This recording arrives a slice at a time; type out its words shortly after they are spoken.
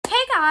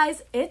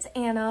guys, it's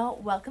Anna.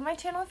 Welcome to my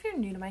channel if you're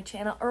new to my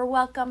channel, or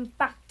welcome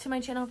back to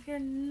my channel if you're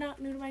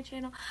not new to my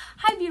channel.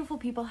 Hi beautiful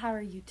people, how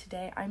are you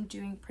today? I'm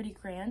doing pretty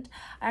grand.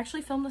 I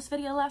actually filmed this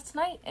video last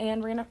night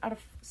and ran out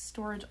of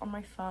storage on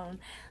my phone.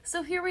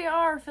 So here we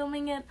are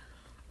filming it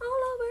all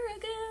over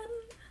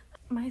again.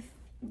 My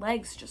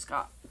legs just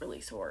got really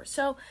sore.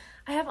 So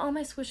I have all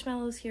my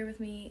Squishmallows here with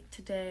me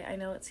today. I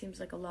know it seems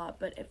like a lot,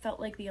 but it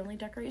felt like the only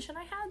decoration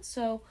I had,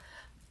 so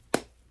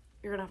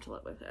you're gonna have to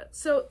live with it.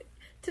 So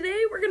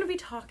today we're going to be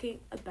talking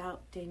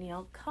about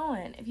Danielle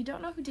Cohn. If you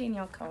don't know who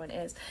Danielle Cohn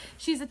is,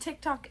 she's a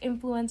TikTok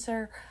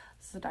influencer.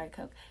 This is a Diet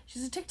Coke.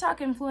 She's a TikTok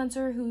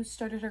influencer who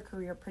started her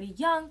career pretty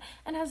young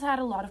and has had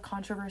a lot of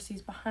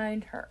controversies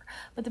behind her.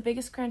 But the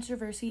biggest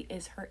controversy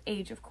is her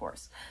age, of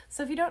course.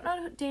 So if you don't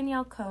know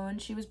Danielle Cohn,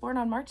 she was born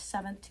on March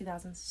 7th,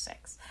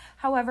 2006.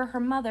 However, her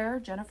mother,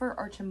 Jennifer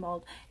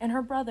Archambault, and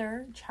her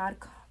brother, Chad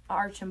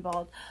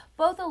Archambault,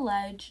 both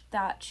allege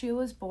that she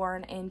was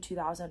born in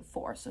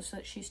 2004. So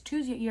she's 2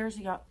 years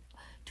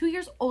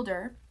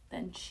older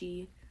than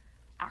she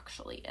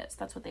actually is.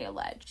 That's what they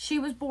allege. She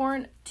was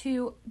born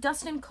to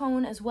Dustin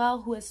Cohn as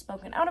well, who has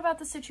spoken out about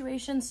the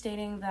situation,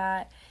 stating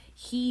that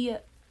he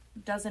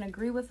doesn't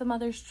agree with the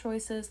mother's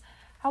choices.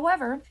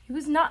 However, he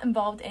was not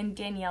involved in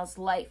Danielle's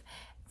life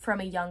from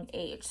a young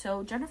age.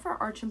 So Jennifer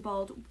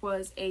Archambault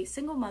was a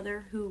single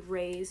mother who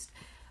raised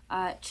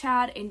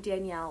Chad and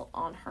Danielle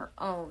on her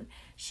own.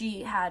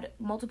 She had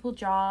multiple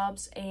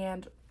jobs,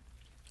 and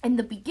in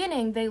the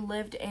beginning they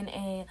lived in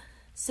a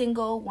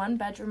single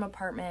 1-bedroom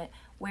apartment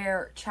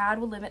where Chad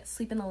would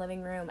sleep in the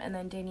living room, and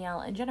then Danielle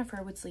and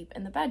Jennifer would sleep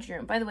in the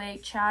bedroom. By the way,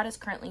 Chad is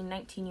currently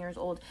 19 years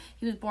old.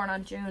 He was born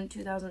on June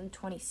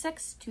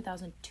 2026,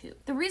 2002.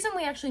 The reason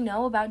we actually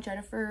know about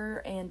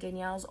Jennifer and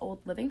Danielle's old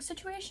living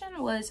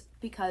situation was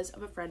because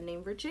of a friend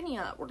named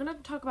Virginia. We're going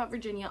to talk about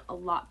Virginia a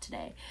lot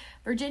today.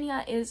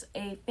 Virginia is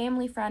a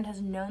family friend,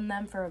 has known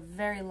them for a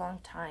very long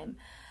time.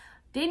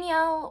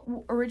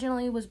 Danielle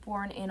originally was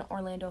born in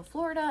Orlando,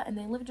 Florida, and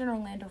they lived in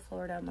Orlando,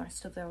 Florida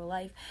most of their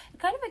life.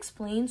 It kind of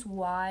explains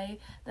why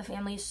the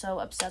family is so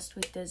obsessed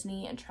with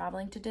Disney and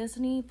traveling to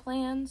Disney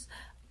plans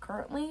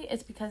currently.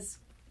 It's because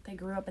they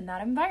grew up in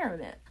that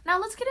environment. Now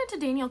let's get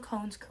into Danielle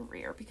Cohn's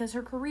career, because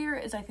her career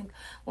is, I think,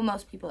 what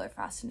most people are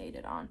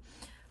fascinated on.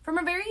 From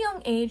a very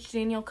young age,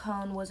 Danielle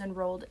Cohn was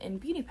enrolled in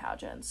beauty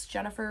pageants.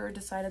 Jennifer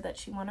decided that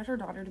she wanted her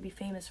daughter to be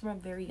famous from a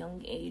very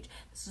young age.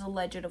 This is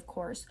alleged, of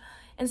course.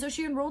 And so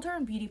she enrolled her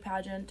in beauty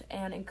pageant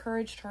and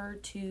encouraged her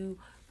to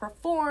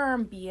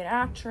perform, be an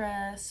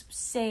actress,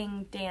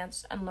 sing,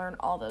 dance, and learn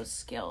all those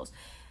skills.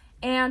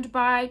 And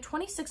by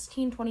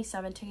 2016,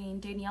 2017,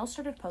 Danielle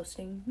started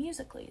posting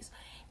musicals,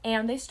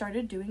 and they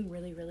started doing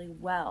really, really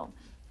well.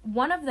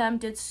 One of them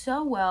did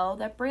so well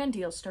that brand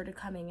deals started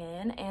coming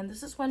in, and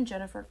this is when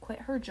Jennifer quit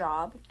her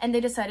job and they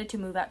decided to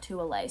move out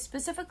to LA.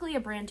 Specifically, a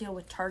brand deal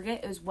with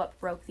Target is what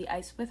broke the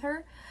ice with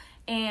her,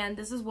 and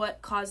this is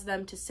what caused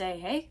them to say,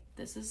 hey,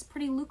 this is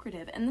pretty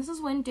lucrative. And this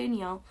is when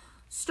Danielle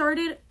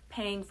started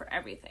paying for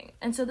everything.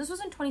 And so this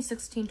was in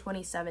 2016,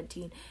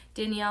 2017.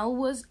 Danielle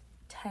was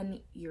 10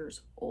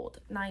 years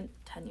old, 9,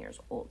 10 years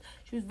old.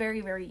 She was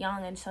very, very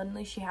young, and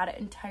suddenly she had an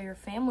entire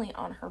family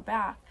on her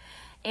back.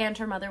 And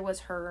her mother was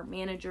her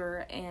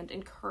manager and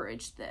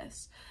encouraged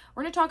this.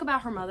 We're going to talk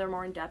about her mother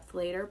more in depth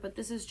later, but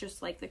this is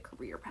just like the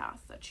career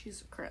path that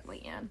she's currently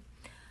in.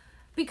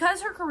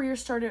 Because her career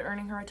started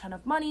earning her a ton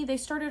of money, they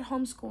started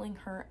homeschooling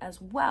her as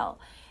well.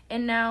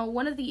 And now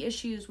one of the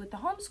issues with the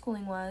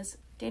homeschooling was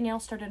Danielle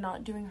started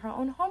not doing her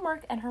own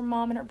homework, and her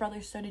mom and her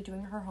brother started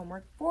doing her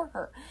homework for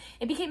her.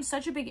 It became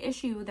such a big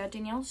issue that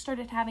Danielle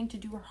started having to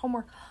do her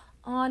homework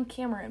on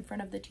camera in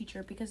front of the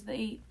teacher because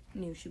they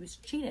knew she was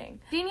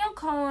cheating. Danielle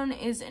Cohn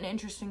is an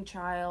interesting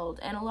child,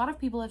 and a lot of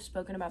people have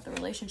spoken about the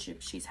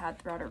relationships she's had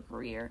throughout her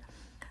career.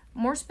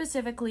 More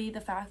specifically,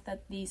 the fact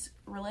that these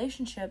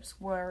relationships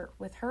were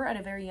with her at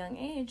a very young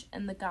age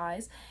and the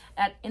guys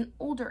at an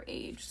older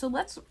age. So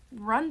let's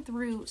run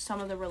through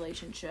some of the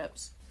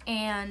relationships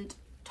and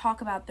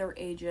talk about their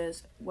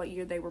ages, what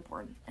year they were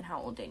born, and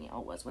how old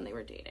Danielle was when they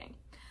were dating.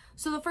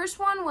 So the first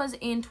one was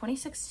in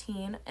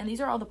 2016, and these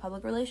are all the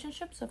public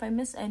relationships, so if I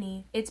miss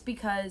any, it's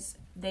because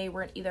they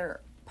weren't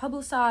either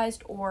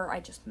publicized or I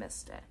just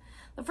missed it.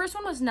 The first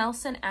one was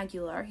Nelson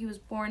Aguilar. He was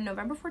born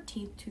November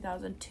 14th,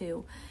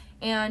 2002,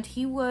 and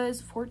he was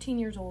 14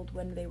 years old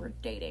when they were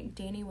dating.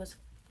 Danny was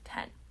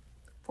 10,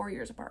 4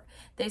 years apart.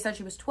 They said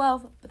she was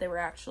 12, but they were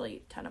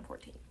actually 10 and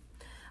 14.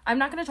 I'm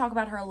not going to talk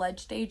about her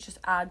alleged age, just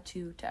add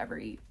 2 to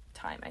every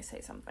time I say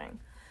something.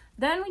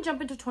 Then we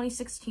jump into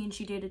 2016.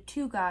 She dated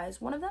 2 guys.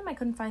 One of them, I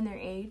couldn't find their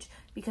age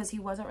because he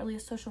wasn't really a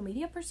social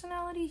media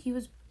personality.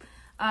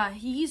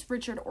 He's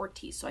Richard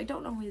Ortiz, so I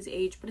don't know his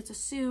age, but it's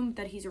assumed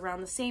that he's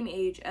around the same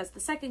age as the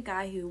second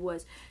guy, who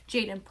was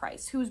Jaden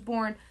Price, who was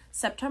born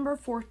September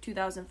 4th,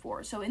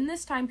 2004. So in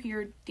this time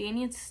period,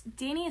 Danny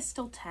is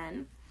still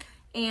 10,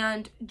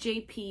 and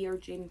JP, or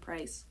Jaden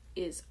Price,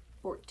 is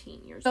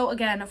 14 years. So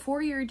again, a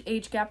 4-year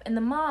age gap, and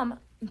the mom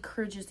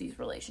encourages these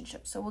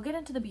relationships. So we'll get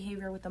into the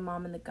behavior with the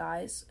mom and the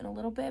guys in a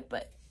little bit,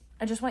 but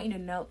I just want you to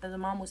note that the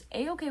mom was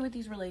a-okay with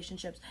these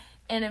relationships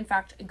and, in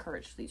fact,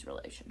 encouraged these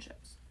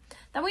relationships.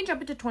 Then we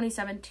jump into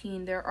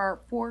 2017. There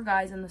are 4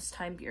 guys in this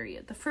time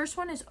period. The first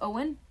one is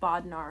Owen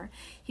Bodnar.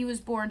 He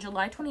was born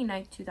July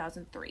 29th,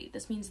 2003.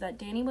 This means that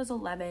Danny was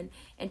 11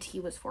 and he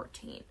was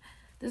 14.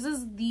 This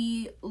is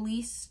the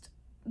least...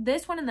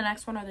 This one and the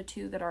next one are the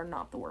 2 that are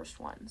not the worst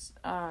ones.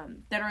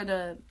 That are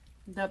the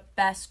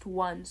best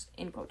ones,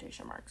 in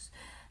quotation marks.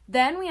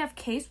 Then we have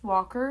Case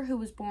Walker, who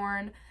was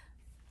born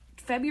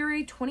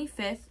February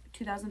 25th,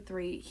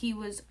 2003. He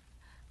was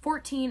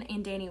 14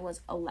 and Danny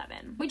was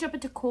 11. We jump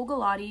into Cole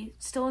Galati,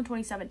 still in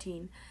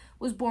 2017,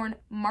 was born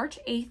March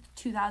 8th,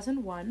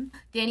 2001.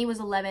 Danny was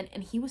 11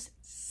 and he was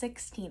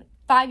 16.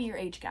 5-year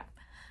age gap.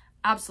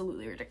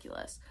 Absolutely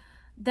ridiculous.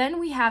 Then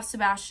we have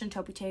Sebastian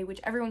Topite,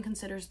 which everyone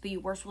considers the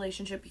worst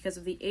relationship because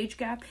of the age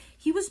gap.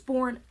 He was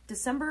born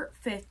December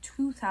 5th,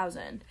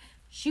 2000.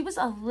 She was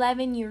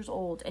 11 years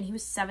old and he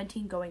was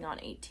 17 going on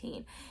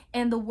 18.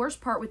 And the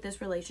worst part with this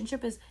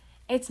relationship is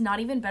it's not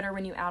even better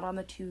when you add on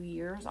the 2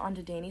 years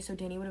onto Danny. So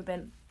Danny would have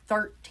been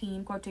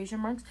 13, quotation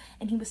marks,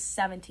 and he was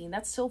 17.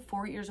 That's still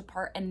 4 years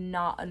apart and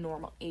not a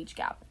normal age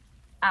gap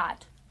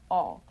at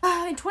all.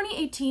 In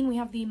 2018, we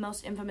have the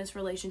most infamous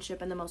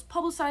relationship and the most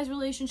publicized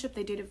relationship.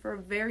 They dated for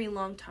a very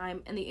long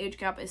time, and the age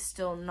gap is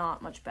still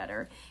not much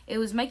better. It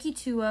was Mikey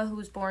Tua, who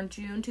was born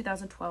June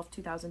 2012,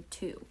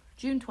 2002.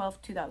 June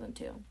 12th,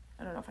 2002.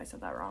 I don't know if I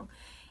said that wrong.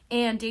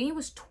 And Danny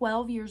was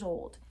 12 years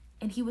old,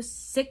 and he was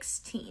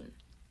 16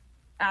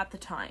 at the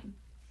time.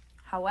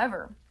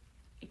 However,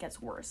 it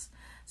gets worse.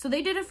 So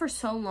they dated for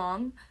so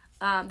long.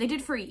 They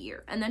did for a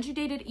year. And then she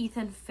dated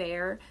Ethan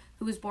Fair,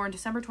 who was born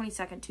December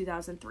 22nd,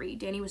 2003.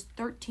 Danny was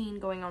 13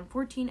 going on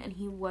 14, and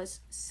he was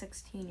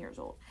 16 years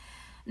old.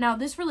 Now,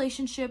 this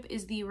relationship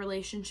is the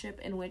relationship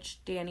in which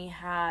Danny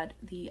had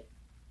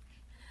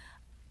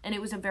and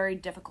it was a very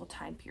difficult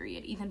time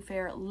period. Ethan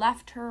Fair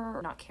left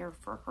her, not care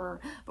for her,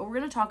 but we're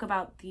going to talk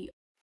about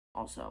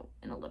also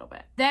in a little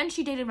bit. Then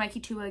she dated Mikey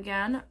Tua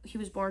again. He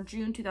was born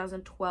June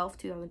 2012,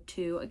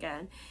 2002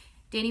 again.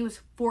 Danny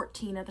was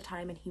 14 at the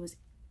time and he was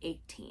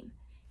 18.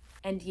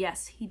 And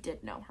yes, he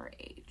did know her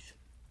age.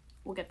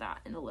 We'll get that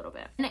in a little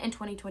bit. And in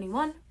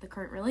 2021, the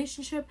current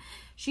relationship,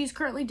 she's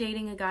currently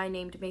dating a guy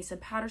named Mason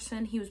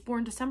Patterson. He was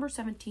born December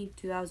 17th,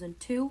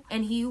 2002,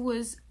 and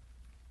he's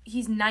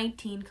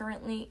 19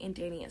 currently, and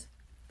Danny is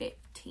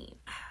 15.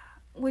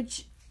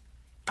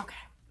 Okay.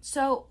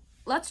 So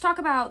let's talk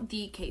about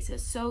the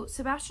cases. So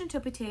Sebastian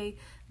Topite,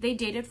 they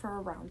dated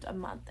for around a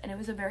month, and it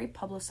was a very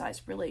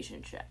publicized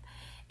relationship.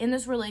 In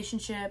this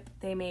relationship,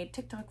 they made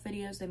TikTok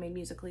videos, they made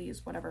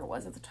Musical.lys, whatever it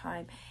was at the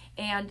time,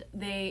 and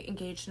they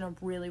engaged in a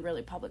really,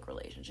 really public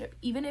relationship.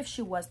 Even if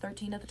she was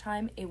 13 at the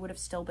time, it would have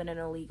still been an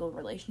illegal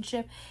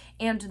relationship,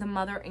 and the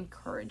mother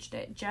encouraged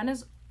it. Jen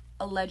is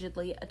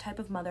allegedly a type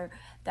of mother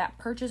that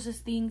purchases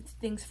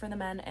things for the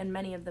men, and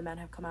many of the men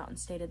have come out and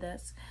stated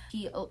this.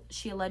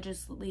 She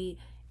allegedly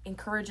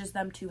encourages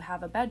them to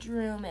have a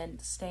bedroom and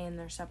stay in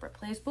their separate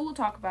place, but we'll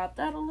talk about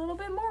that a little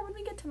bit more when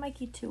we get to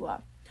Mikey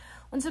Tua.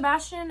 When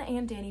Sebastian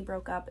and Danny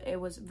broke up,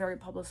 it was very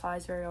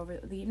publicized, very over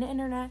the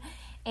internet,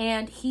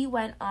 and he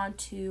went on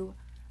to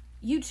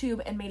YouTube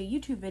and made a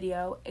YouTube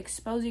video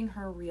exposing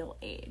her real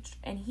age.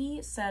 And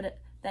he said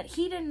that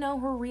he didn't know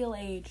her real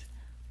age,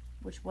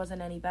 which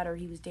wasn't any better.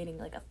 He was dating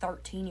like a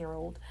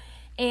 13-year-old,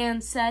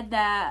 and said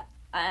that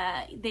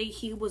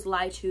he was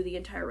lied to the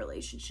entire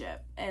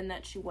relationship and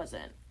that she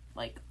wasn't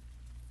like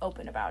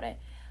open about it.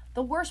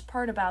 The worst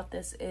part about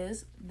this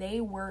is they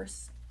were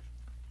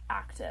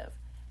active.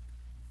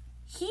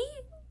 He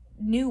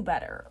knew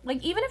better.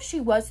 Like, even if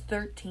she was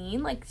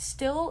 13, like,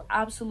 still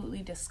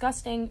absolutely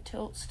disgusting,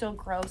 still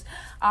gross.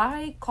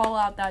 I call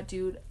out that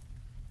dude,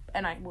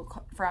 and I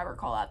will forever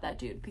call out that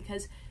dude,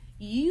 because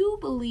you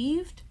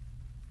believed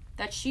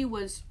that she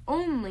was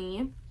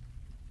only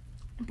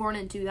born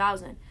in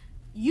 2000.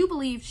 You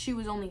believed she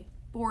was only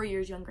 4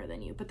 years younger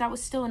than you, but that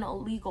was still an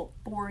illegal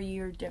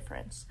 4-year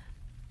difference.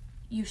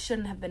 You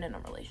shouldn't have been in a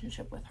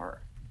relationship with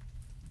her.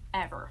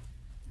 Ever.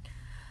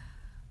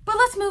 But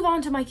let's move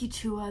on to Mikey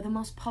Tua, the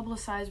most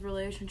publicized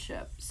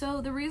relationship. So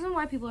the reason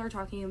why people are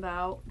talking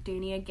about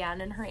Danny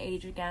again and her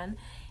age again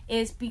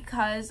is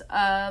because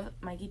of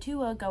Mikey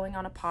Tua going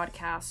on a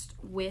podcast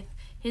with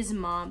his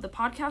mom. The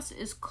podcast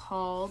is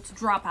called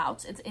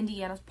Dropouts. It's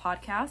Indiana's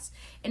podcast,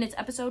 and it's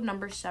episode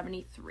number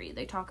 73.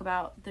 They talk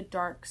about the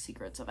dark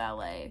secrets of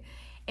LA,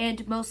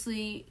 and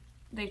mostly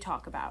they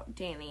talk about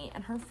Danny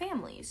and her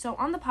family. So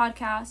on the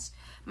podcast,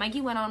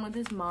 Mikey went on with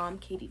his mom,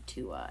 Katie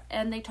Tua,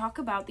 and they talk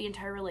about the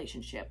entire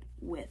relationship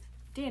with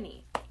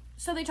Danny.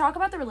 So they talk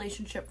about the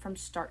relationship from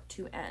start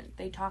to end.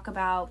 They talk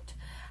about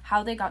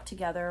how they got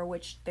together,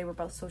 which they were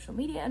both social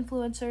media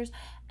influencers,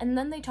 and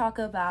then they talk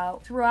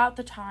about throughout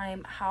the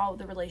time how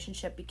the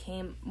relationship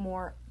became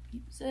more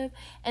abusive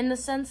in the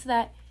sense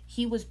that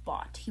he was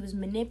bought, he was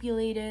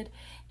manipulated,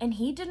 and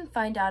he didn't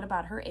find out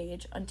about her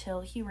age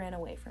until he ran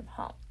away from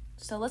home.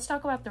 So let's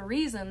talk about the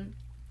reason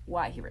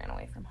why he ran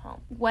away from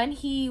home. When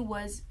he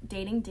was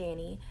dating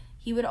Danny,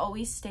 he would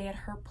always stay at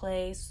her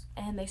place,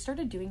 and they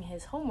started doing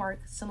his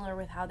homework similar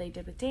with how they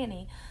did with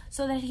Danny,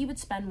 so that he would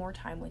spend more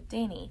time with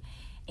Danny.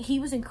 He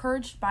was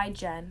encouraged by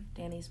Jen,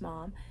 Danny's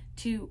mom,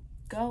 to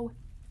go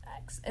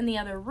in the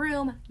other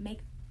room,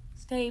 make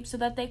tapes so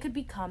that they could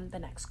become the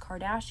next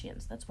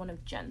Kardashians. That's one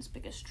of Jen's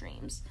biggest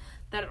dreams,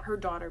 that her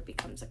daughter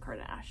becomes a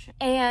Kardashian.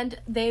 And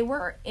they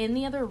were in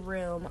the other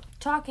room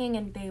talking,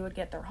 and they would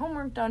get their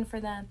homework done for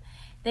them.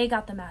 They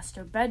got the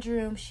master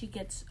bedroom. She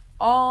gets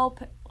all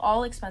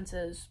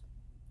expenses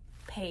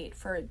paid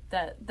for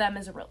them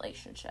as a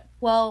relationship.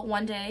 Well,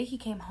 one day he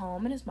came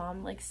home and his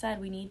mom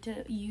said,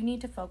 you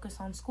need to focus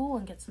on school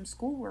and get some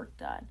schoolwork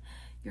done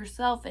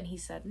yourself. And he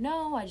said,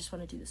 no, I just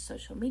want to do this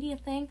social media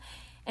thing.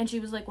 And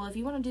she was like, well, if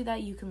you want to do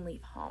that, you can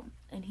leave home.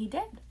 And he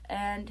did.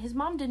 And his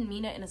mom didn't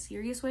mean it in a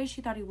serious way.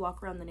 She thought he'd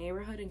walk around the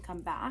neighborhood and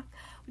come back,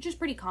 which is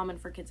pretty common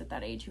for kids at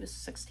that age. He was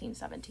 16,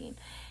 17.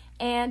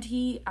 And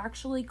he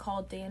actually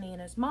called Danny,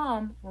 and his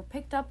mom were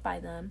picked up by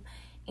them.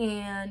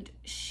 And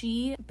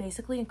she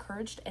basically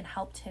encouraged and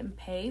helped him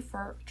pay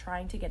for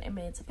trying to get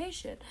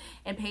emancipation,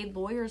 and paid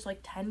lawyers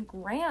like 10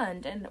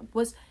 grand, and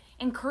was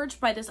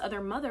encouraged by this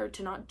other mother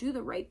to not do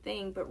the right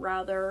thing, but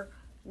rather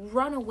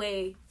run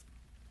away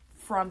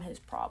from his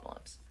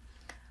problems,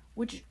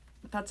 which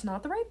that's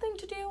not the right thing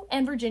to do.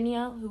 And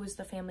Virginia, who was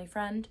the family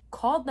friend,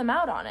 called them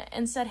out on it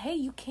and said, hey,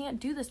 you can't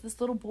do this. This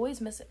little boy's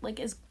missing,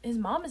 his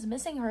mom is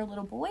missing her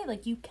little boy.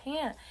 You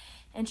can't.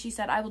 And she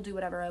said, I will do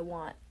whatever I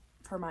want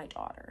for my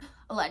daughter,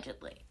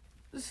 allegedly.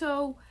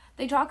 So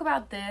they talk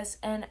about this,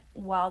 and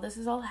while this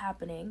is all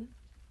happening,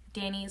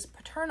 Danny's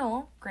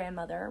paternal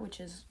grandmother, which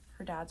is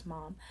her dad's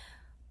mom,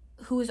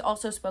 who has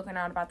also spoken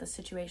out about the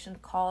situation,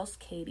 calls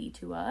Katie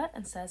to it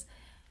and says,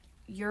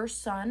 your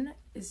son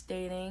is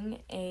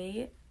dating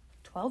a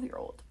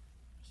 12-year-old.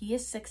 He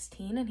is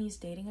 16 and he's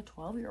dating a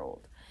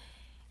 12-year-old.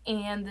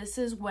 And this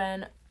is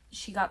when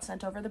she got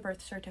sent over the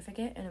birth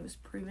certificate, and it was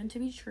proven to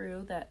be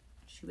true that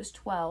she was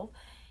 12.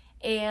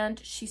 And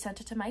she sent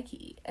it to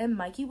Mikey, and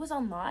Mikey was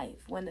on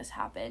live when this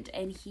happened,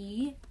 and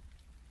he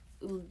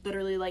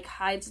literally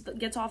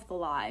gets off the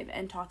live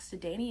and talks to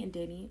Danny, and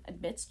Danny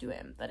admits to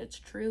him that it's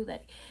true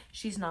that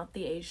she's not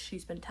the age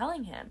she's been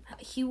telling him.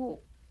 He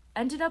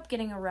ended up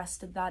getting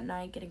arrested that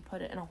night, getting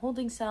put in a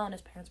holding cell, and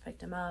his parents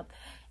picked him up,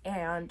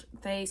 and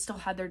they still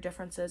had their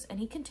differences, and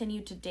he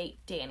continued to date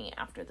Danny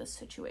after this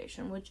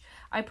situation, which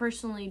I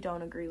personally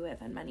don't agree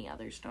with, and many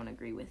others don't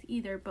agree with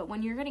either. But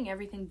when you're getting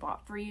everything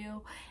bought for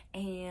you,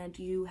 and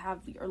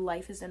your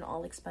life is an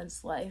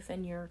all-expense life,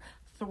 and you're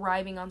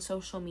thriving on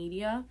social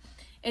media,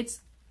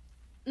 it's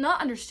not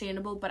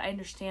understandable, but I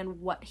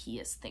understand what he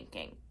is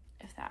thinking,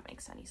 if that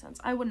makes any sense.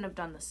 I wouldn't have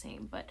done the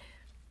same, but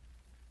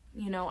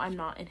I'm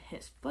not in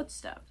his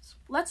footsteps.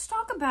 Let's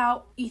talk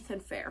about Ethan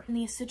Fair and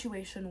the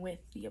situation with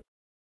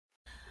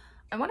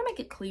I want to make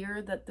it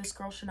clear that this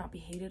girl should not be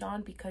hated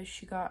on, because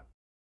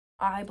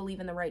I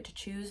believe in the right to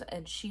choose,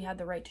 and she had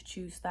the right to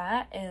choose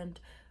that, and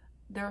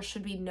there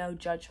should be no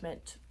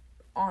judgment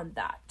on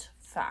that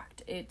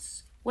fact.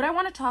 What I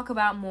want to talk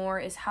about more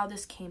is how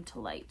this came to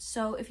light.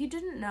 So if you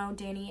didn't know,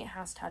 Danny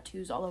has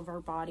tattoos all over her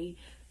body,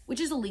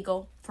 which is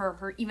illegal for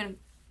her, even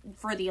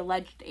for the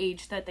alleged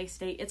age that they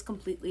state. It's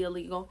completely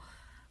illegal.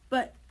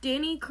 But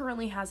Danny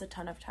currently has a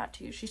ton of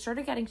tattoos. She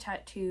started getting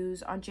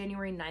tattoos on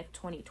January 9th,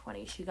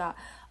 2020. She got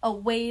a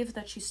wave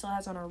that she still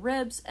has on her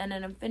ribs and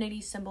an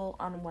infinity symbol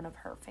on one of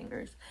her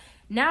fingers.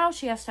 Now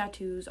she has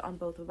tattoos on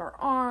both of her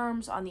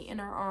arms, on the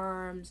inner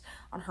arms,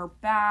 on her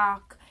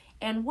back.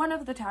 And one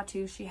of the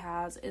tattoos she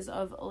has is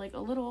of a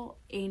little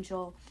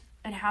angel,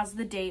 and has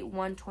the date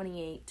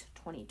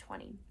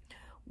 1/28/2020,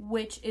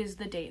 which is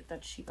the date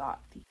that she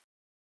got the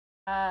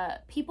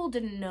people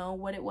didn't know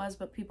what it was,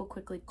 but people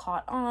quickly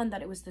caught on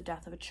that it was the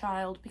death of a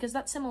child, because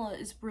that symbol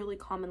is really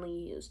commonly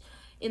used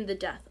in the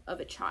death of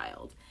a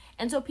child.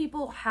 And so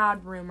people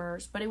had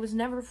rumors, but it was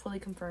never fully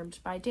confirmed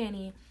by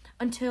Danny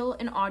until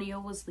an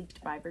audio was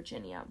leaked by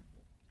Virginia.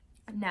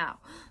 Now,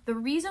 the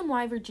reason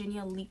why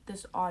Virginia leaked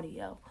this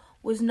audio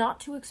was not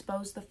to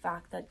expose the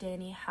fact that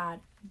Danny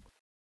had,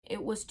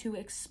 it was to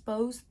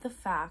expose the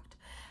fact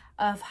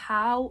of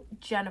how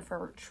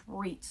Jennifer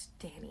treats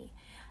Danny.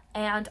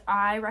 And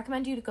I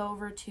recommend you to go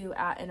over to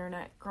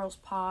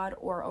 @InternetGirlsPod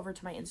or over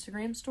to my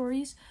Instagram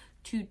stories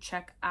to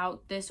check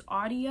out this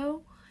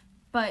audio.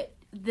 But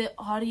the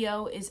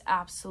audio is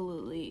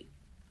absolutely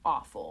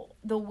awful.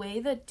 The way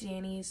that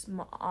Danny's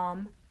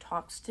mom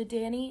talks to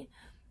Danny,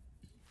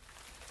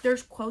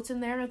 there's quotes in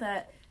there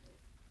that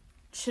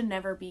should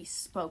never be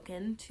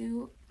spoken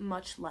to,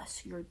 much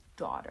less your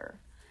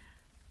daughter.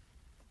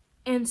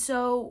 And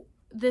so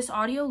this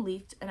audio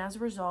leaked, and as a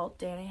result,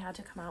 Danny had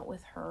to come out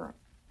with her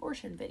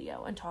abortion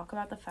video and talk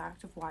about the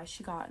fact of why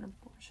she got an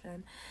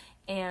abortion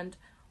and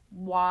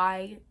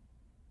why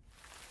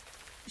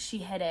she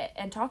hid it,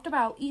 and talked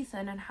about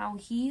Ethan and how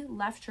he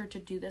left her to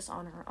do this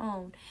on her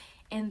own.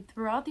 And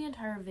throughout the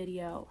entire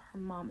video, her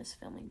mom is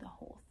filming the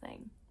whole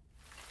thing.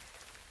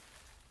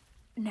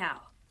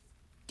 Now,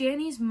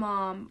 Danny's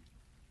mom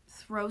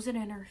throws it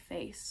in her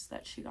face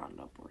that she got an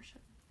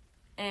abortion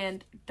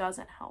and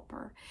doesn't help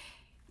her.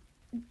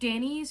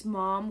 Danny's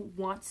mom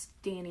wants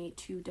Danny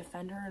to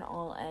defend her in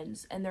all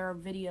ends, and there are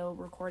video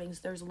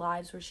recordings, there's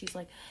lives where she's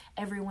like,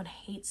 everyone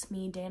hates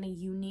me, Danny,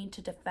 you need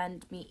to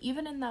defend me.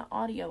 Even in that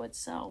audio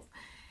itself,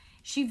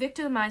 she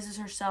victimizes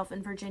herself,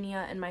 and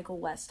Virginia and Michael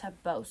West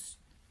have both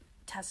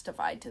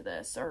testified to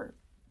this or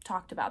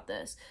talked about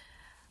this.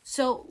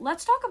 So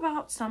let's talk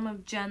about some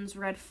of Jen's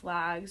red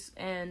flags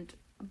and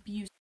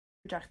abuse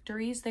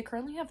trajectories. They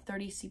currently have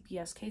 30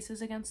 CPS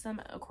cases against them,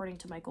 according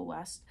to Michael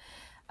West.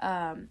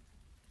 And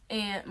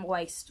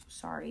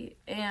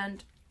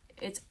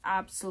it's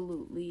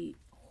absolutely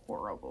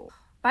horrible.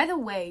 By the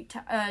way,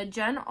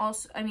 Danny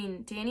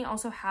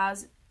also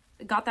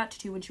got that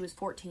tattoo when she was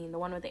 14, the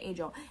one with the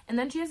angel, and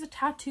then she has a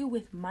tattoo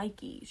with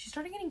Mikey. She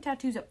started getting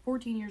tattoos at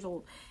 14 years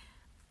old.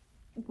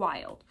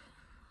 Wild.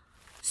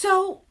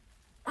 So,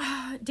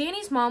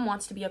 Danny's mom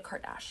wants to be a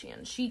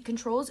Kardashian. She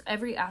controls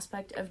every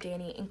aspect of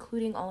Danny,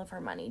 including all of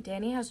her money.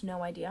 Danny has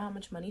no idea how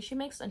much money she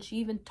makes, and she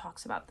even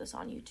talks about this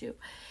on YouTube.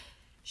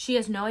 She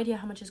has no idea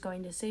how much is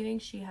going to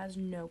savings. She has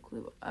no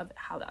clue of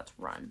how that's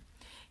run.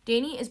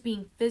 Danny is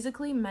being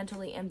physically,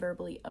 mentally, and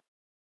verbally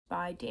abused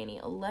by Danny,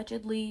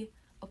 allegedly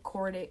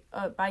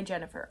by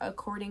Jennifer,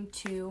 according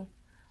to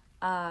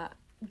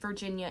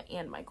Virginia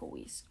and Michael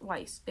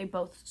Weiss. They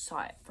both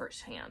saw it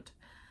firsthand.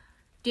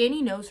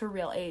 Danny knows her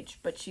real age,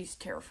 but she's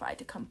terrified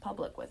to come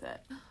public with it.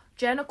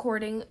 Jen,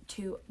 according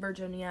to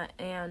Virginia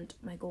and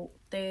Michael,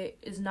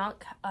 is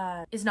not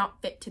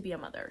fit to be a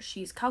mother.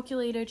 She's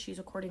calculated, she's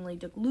accordingly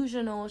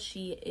delusional,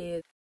 she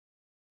is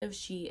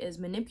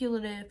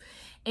manipulative,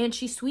 and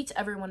she sweets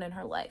everyone in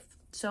her life.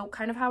 So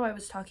kind of how I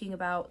was talking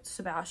about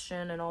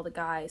Sebastian and all the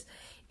guys,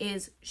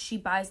 is she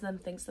buys them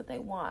things that they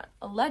want.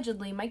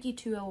 Allegedly, Mikey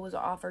Tuo was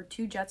offered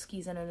 2 jet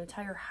skis and an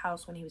entire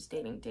house when he was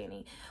dating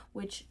Danny,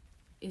 which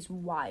is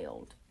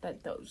wild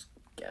that those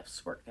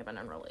gifts were given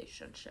in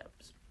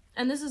relationships.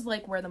 And this is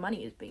like where the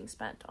money is being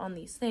spent, on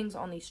these things,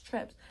 on these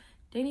trips.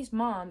 Danny's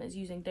mom is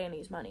using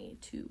Danny's money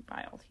to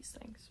buy all these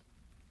things.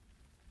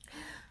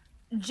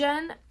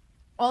 Jen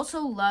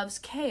also loves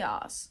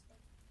chaos.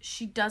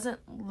 She doesn't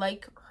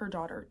like her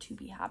daughter to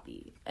be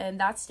happy. And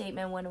that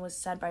statement, when it was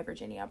said by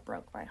Virginia,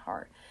 broke my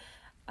heart.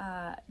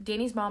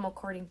 Danny's mom,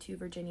 according to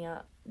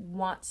Virginia,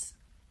 wants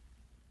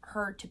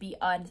her to be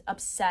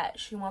upset.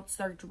 She wants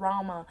their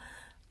drama,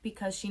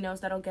 because she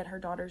knows that'll get her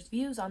daughter's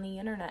views on the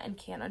internet, and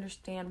can't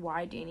understand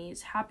why Danny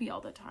is happy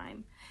all the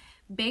time.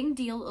 Bang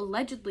Deal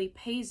allegedly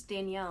pays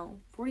Danielle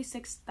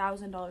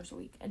 $46,000 a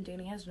week, and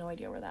Danny has no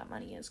idea where that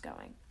money is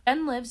going.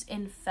 Jen lives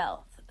in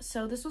Felth.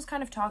 So this was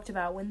kind of talked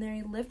about. When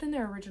they lived in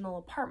their original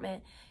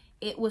apartment,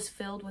 it was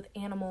filled with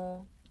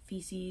animal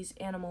feces,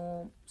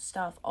 animal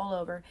stuff all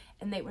over,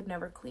 and they would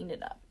never clean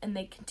it up, and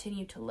they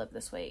continue to live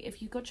this way.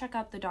 If you go check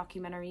out the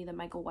documentary that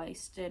Michael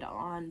Weiss did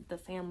on the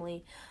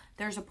family,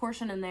 there's a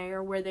portion in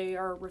there where they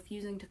are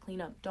refusing to clean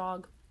up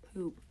dog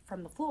poop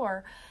from the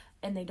floor,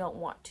 and they don't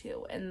want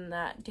to, and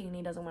that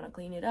Danny doesn't want to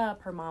clean it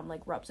up. Her mom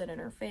like rubs it in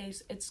her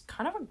face. It's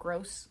kind of a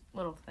gross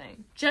little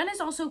thing. Jen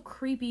is also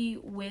creepy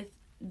with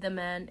the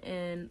men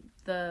and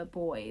the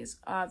boys.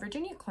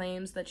 Virginia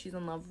claims that she's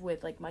in love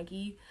with like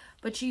Mikey,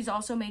 but she's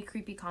also made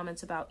creepy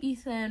comments about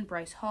Ethan,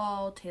 Bryce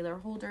Hall, Taylor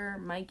Holder,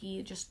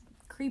 Mikey, just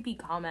creepy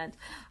comments,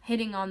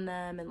 hitting on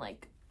them, and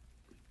like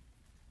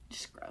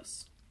just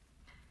gross.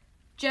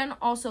 Jen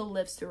also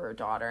lives through her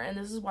daughter, and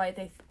this is why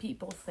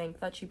people think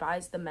that she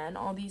buys the men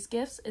all these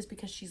gifts, is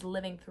because she's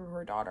living through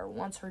her daughter,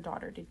 wants her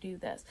daughter to do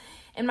this.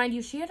 And mind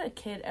you, she had a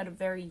kid at a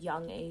very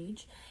young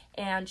age,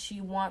 and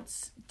she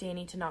wants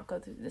Danny to not go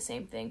through the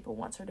same thing, but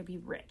wants her to be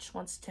rich,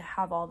 wants to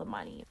have all the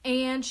money.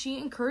 And she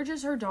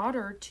encourages her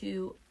daughter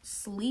to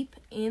sleep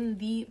in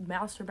the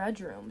master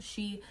bedroom.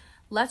 She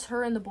lets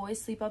her and the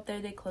boys sleep up there.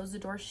 They close the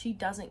door. She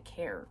doesn't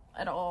care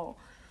at all.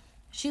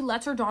 She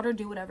lets her daughter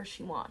do whatever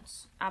she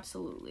wants.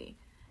 Absolutely.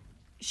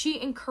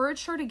 She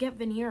encouraged her to get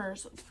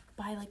veneers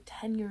by like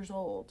 10 years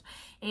old,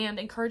 and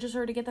encourages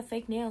her to get the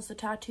fake nails, the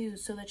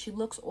tattoos, so that she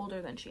looks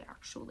older than she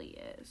actually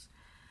is.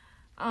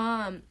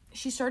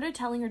 She started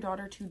telling her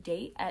daughter to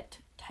date at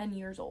 10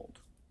 years old.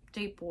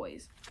 Date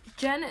boys.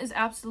 Jen is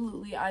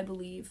absolutely, I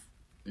believe,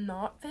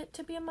 not fit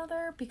to be a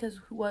mother, because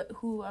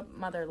who a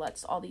mother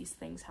lets all these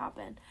things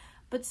happen.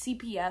 But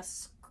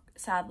CPS,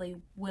 sadly,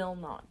 will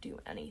not do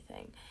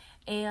anything.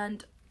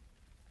 And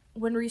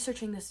when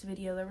researching this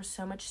video, there was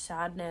so much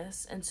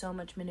sadness and so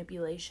much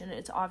manipulation.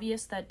 It's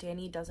obvious that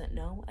Danny doesn't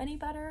know any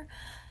better.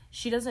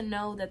 She doesn't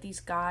know that these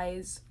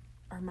guys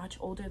are much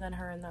older than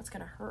her, and that's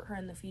going to hurt her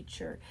in the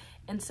future.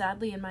 And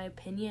sadly, in my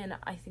opinion,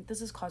 I think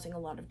this is causing a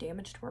lot of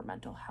damage to her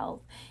mental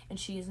health, and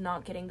she is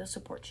not getting the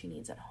support she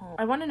needs at home.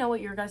 I want to know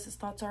what your guys'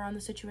 thoughts are on the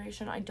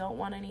situation. I don't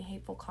want any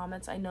hateful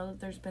comments. I know that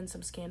there's been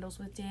some scandals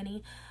with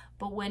Danny,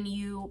 but when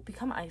you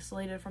become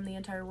isolated from the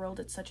entire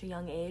world at such a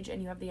young age,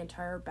 and you have the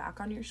entire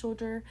back on your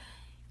shoulder,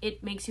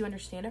 it makes you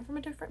understand it from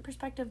a different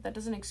perspective. That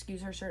doesn't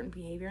excuse her certain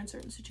behavior in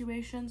certain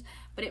situations,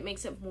 but it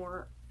makes it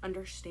more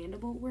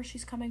understandable where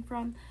she's coming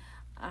from.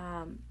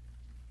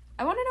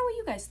 I want to know what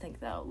you guys think,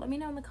 though. Let me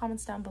know in the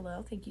comments down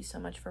below. Thank you so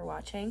much for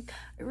watching.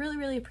 I really,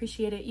 really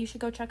appreciate it. You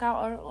should go check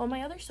out all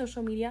my other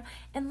social media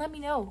and let me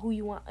know who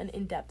you want an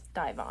in-depth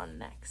dive on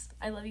next.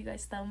 I love you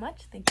guys so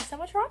much. Thank you so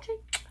much for watching.